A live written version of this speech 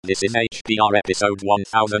This is HPR episode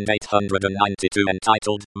 1892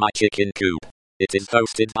 entitled My Chicken Coop. It is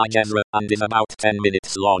hosted by Jezra and is about 10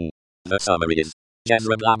 minutes long. The summary is,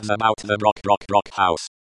 Jezra blabs about the rock house.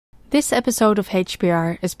 This episode of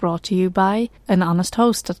HPR is brought to you by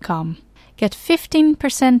anhonesthost.com. Get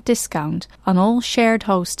 15% discount on all shared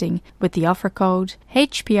hosting with the offer code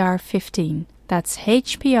HPR15. That's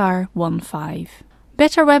HPR15.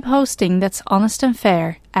 Better web hosting that's honest and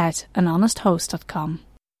fair at anhonesthost.com.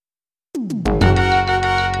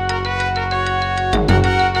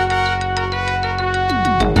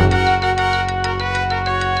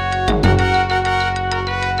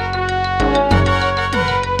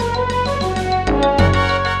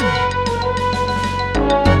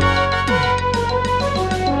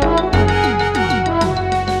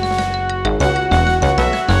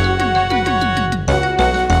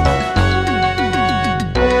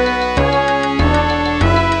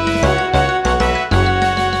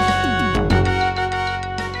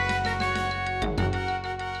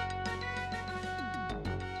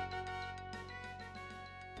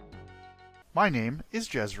 My name is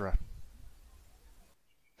Jezra.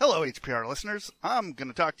 Hello, HPR listeners. I'm going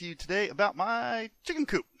to talk to you today about my chicken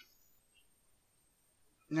coop.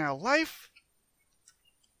 Now, life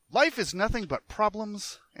is nothing but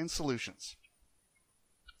problems and solutions.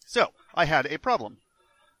 So, I had a problem.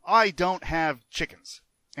 I don't have chickens,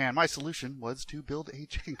 and my solution was to build a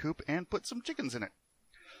chicken coop and put some chickens in it.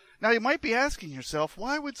 Now, you might be asking yourself,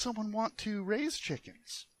 why would someone want to raise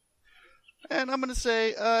chickens? And I'm going to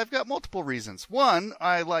say I've got multiple reasons. One,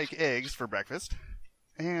 I like eggs for breakfast.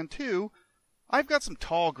 And two, I've got some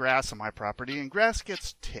tall grass on my property, and grass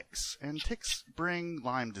gets ticks. And ticks bring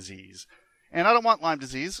Lyme disease. And I don't want Lyme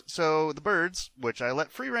disease, so the birds, which I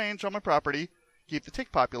let free range on my property, keep the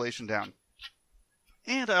tick population down.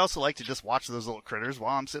 And I also like to just watch those little critters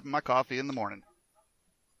while I'm sipping my coffee in the morning.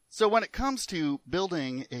 So when it comes to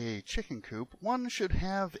building a chicken coop, one should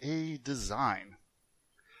have a design.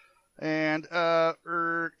 And,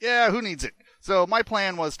 who needs it? So my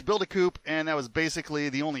plan was to build a coop, and that was basically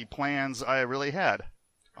the only plans I really had.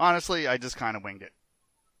 Honestly, I just kind of winged it.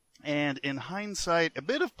 And in hindsight, a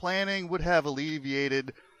bit of planning would have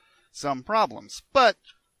alleviated some problems. But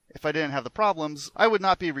if I didn't have the problems, I would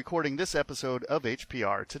not be recording this episode of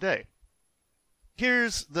HPR today.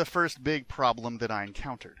 Here's the first big problem that I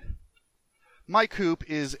encountered. My coop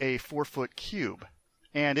is a 4-foot cube.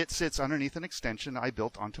 And it sits underneath an extension I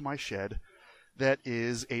built onto my shed that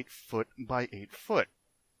is 8 foot by 8 foot.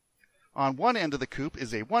 On one end of the coop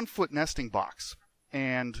is a 1-foot nesting box,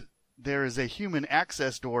 and there is a human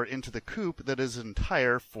access door into the coop that is an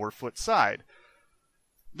entire 4-foot side.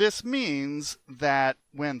 This means that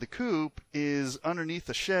when the coop is underneath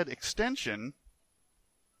the shed extension,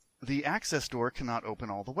 the access door cannot open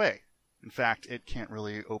all the way. In fact, it can't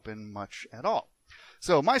really open much at all.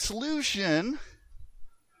 So my solution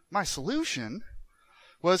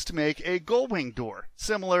was to make a gull-wing door,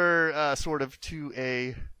 similar sort of to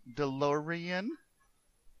a DeLorean.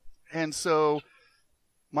 And so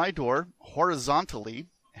my door horizontally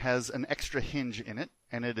has an extra hinge in it,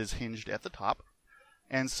 and it is hinged at the top.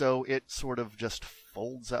 And so it sort of just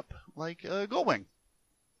folds up like a gull-wing.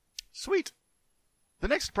 Sweet. The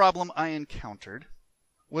next problem I encountered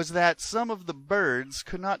was that some of the birds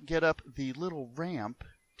could not get up the little ramp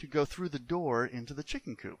to go through the door into the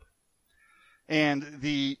chicken coop. And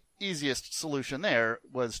the easiest solution there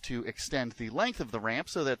was to extend the length of the ramp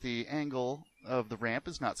so that the angle of the ramp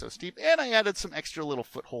is not so steep, and I added some extra little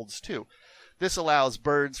footholds too. This allows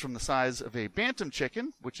birds from the size of a bantam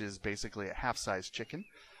chicken, which is basically a half-size chicken,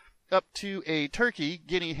 up to a turkey,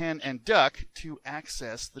 guinea hen, and duck to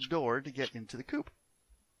access the door to get into the coop.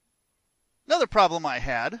 Another problem I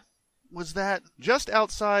had was that just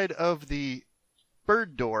outside of the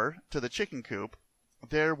bird door to the chicken coop,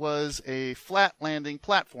 there was a flat landing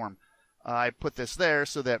platform. I put this there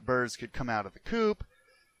so that birds could come out of the coop,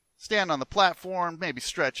 stand on the platform, maybe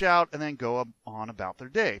stretch out, and then go on about their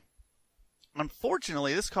day.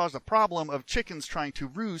 Unfortunately, this caused a problem of chickens trying to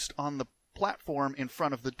roost on the platform in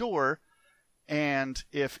front of the door, and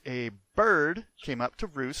if a bird came up to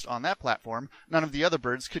roost on that platform, none of the other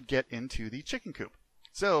birds could get into the chicken coop.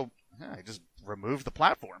 So I just removed the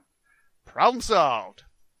platform. Problem solved.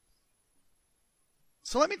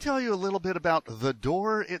 So let me tell you a little bit about the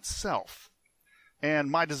door itself and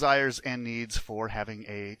my desires and needs for having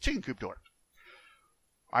a chicken coop door.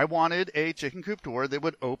 I wanted a chicken coop door that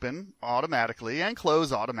would open automatically and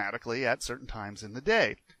close automatically at certain times in the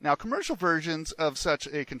day. Now, commercial versions of such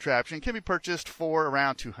a contraption can be purchased for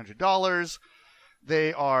around $200.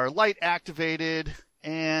 They are light activated,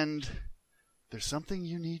 and there's something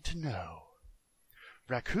you need to know.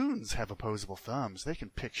 Raccoons have opposable thumbs. They can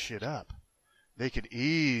pick shit up. They could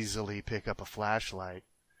easily pick up a flashlight,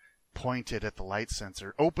 point it at the light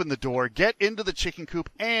sensor, open the door, get into the chicken coop,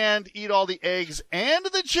 and eat all the eggs and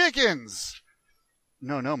the chickens.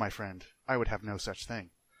 No, my friend. I would have no such thing.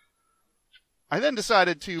 I then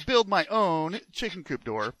decided to build my own chicken coop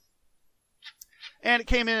door, and it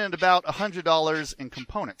came in at about $100 in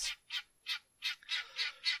components.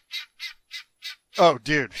 Oh,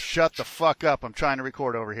 dude, shut the fuck up. I'm trying to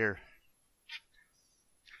record over here.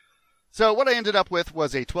 So what I ended up with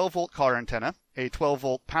was a 12-volt car antenna, a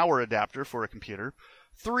 12-volt power adapter for a computer,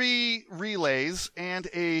 3 relays, and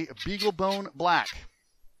a BeagleBone Black.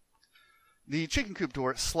 The chicken coop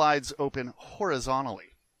door slides open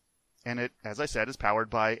horizontally, and it, as I said, is powered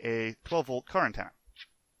by a 12-volt car antenna.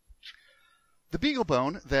 The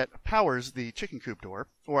BeagleBone that powers the chicken coop door,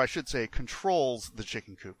 or I should say controls the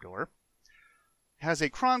chicken coop door, has a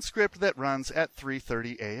cron script that runs at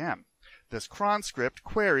 3:30 a.m. This cron script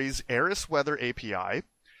queries Eris Weather API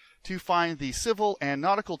to find the civil and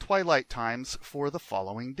nautical twilight times for the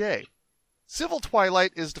following day. Civil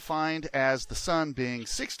twilight is defined as the sun being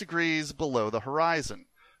 6 degrees below the horizon.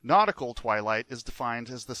 Nautical twilight is defined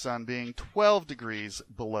as the sun being 12 degrees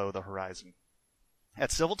below the horizon.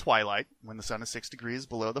 At civil twilight, when the sun is 6 degrees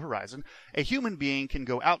below the horizon, a human being can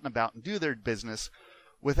go out and about and do their business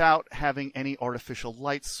without having any artificial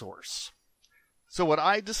light source. So what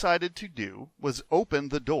I decided to do was open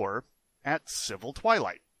the door at civil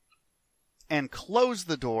twilight and close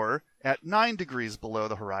the door at 9 degrees below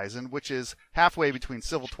the horizon, which is halfway between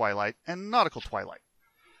civil twilight and nautical twilight.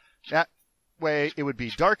 That way it would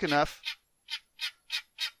be dark enough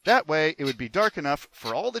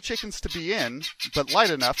for all the chickens to be in, but light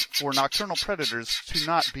enough for nocturnal predators to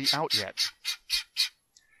not be out yet.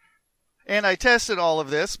 And I tested all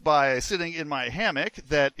of this by sitting in my hammock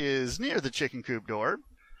that is near the chicken coop door,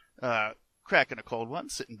 cracking a cold one,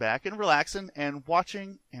 sitting back and relaxing, and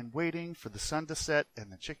watching and waiting for the sun to set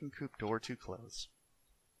and the chicken coop door to close.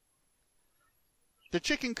 The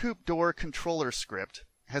chicken coop door controller script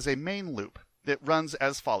has a main loop that runs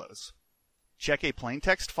as follows. Check a plain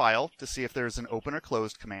text file to see if there is an open or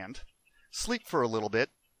closed command, sleep for a little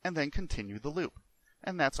bit, and then continue the loop.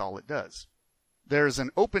 And that's all it does. There's an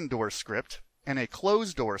open door script and a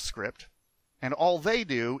closed door script, and all they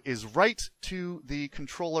do is write to the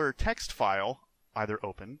controller text file, either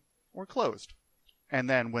open or closed. And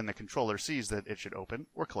then when the controller sees that it should open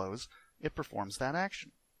or close, it performs that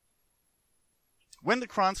action. When the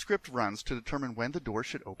cron script runs to determine when the door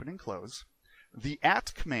should open and close, the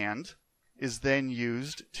at command is then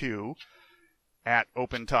used to, at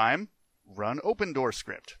open time, run open door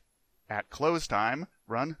script. At close time,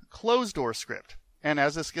 run close door script. And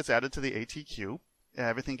as this gets added to the ATQ,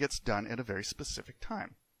 everything gets done at a very specific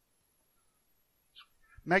time.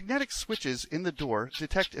 Magnetic switches in the door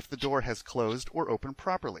detect if the door has closed or opened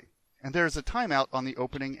properly, and there is a timeout on the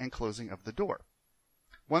opening and closing of the door.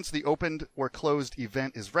 Once the opened or closed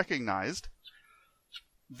event is recognized,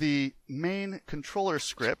 the main controller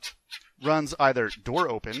script runs either door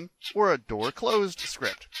open or a door closed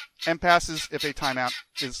script, and passes if a timeout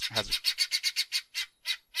has.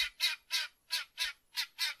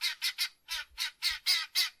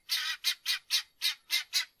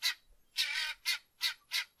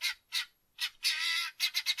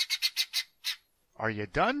 Are you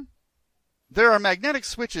done? There are magnetic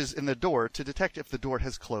switches in the door to detect if the door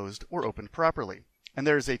has closed or opened properly, and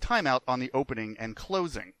there is a timeout on the opening and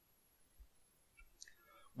closing.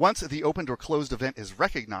 Once the opened or closed event is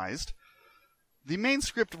recognized, the main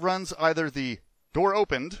script runs either the door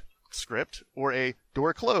opened script or a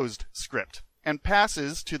door closed script, and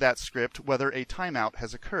passes to that script whether a timeout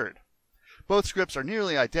has occurred. Both scripts are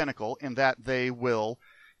nearly identical in that they will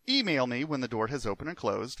email me when the door has opened and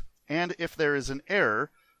closed, and if there is an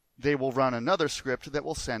error, they will run another script that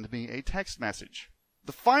will send me a text message.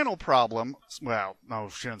 The final problem, well, no, I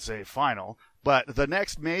shouldn't say final, but the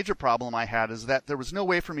next major problem I had is that there was no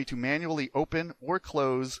way for me to manually open or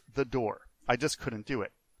close the door. I just couldn't do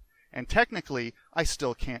it. And technically, I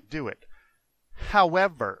still can't do it.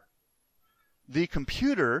 However, the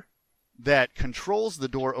computer that controls the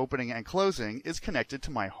door opening and closing is connected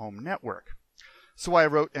to my home network. So I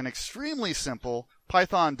wrote an extremely simple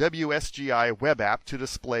Python WSGI web app to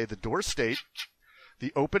display the door state,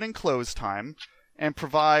 the open and close time, and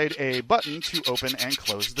provide a button to open and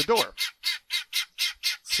close the door.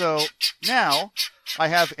 So now I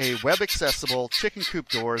have a web-accessible chicken coop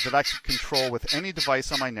door that I can control with any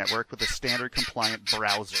device on my network with a standard compliant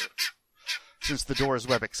browser. Since the door is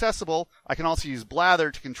web-accessible, I can also use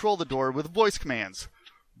Blather to control the door with voice commands.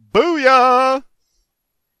 Booyah!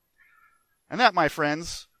 And that, my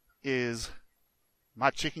friends, is my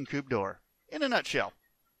chicken coop door in a nutshell.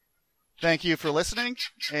 Thank you for listening,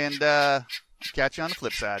 and catch you on the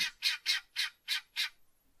flip side.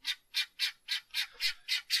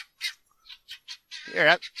 Here,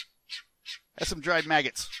 have some dried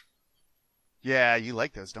maggots. Yeah, you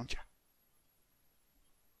like those, don't you?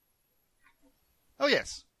 Oh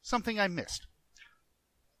yes, something I missed.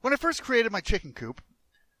 When I first created my chicken coop,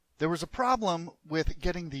 there was a problem with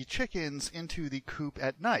getting the chickens into the coop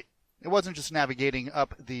at night. It wasn't just navigating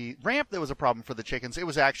up the ramp that was a problem for the chickens. It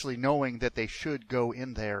was actually knowing that they should go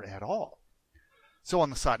in there at all. So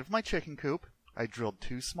on the side of my chicken coop, I drilled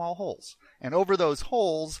 2 small holes. And over those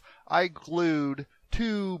holes, I glued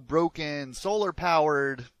 2 broken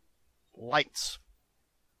solar-powered lights.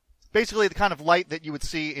 Basically the kind of light that you would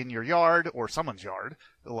see in your yard or someone's yard.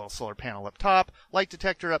 The little solar panel up top, light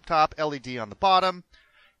detector up top, LED on the bottom.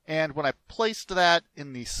 And when I placed that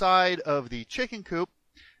in the side of the chicken coop,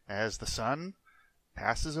 as the sun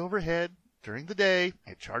passes overhead during the day,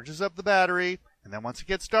 it charges up the battery, and then once it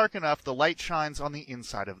gets dark enough, the light shines on the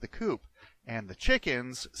inside of the coop. And the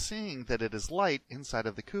chickens, seeing that it is light inside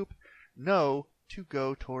of the coop, know to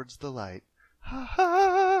go towards the light. Ha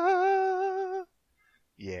ha!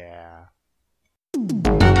 Yeah.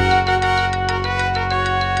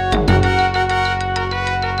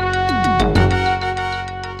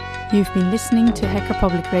 You've been listening to Hacker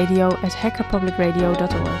Public Radio at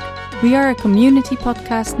hackerpublicradio.org. We are a community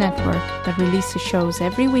podcast network that releases shows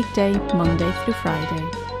every weekday, Monday through Friday.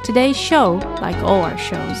 Today's show, like all our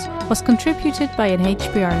shows, was contributed by an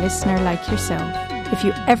HPR listener like yourself. If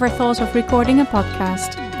you ever thought of recording a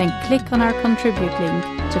podcast, then click on our contribute link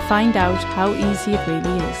to find out how easy it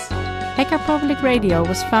really is. Hacker Public Radio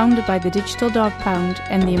was founded by the Digital Dog Pound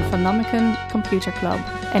and the Infonomicon Computer Club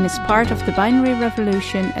and is part of the binary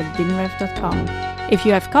revolution at binrev.com. If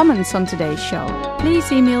you have comments on today's show,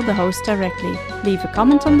 please email the host directly, leave a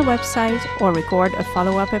comment on the website, or record a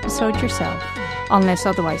follow-up episode yourself. Unless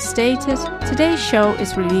otherwise stated, today's show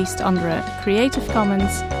is released under a Creative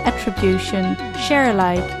Commons Attribution Share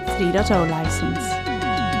Alike 3.0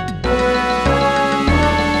 license.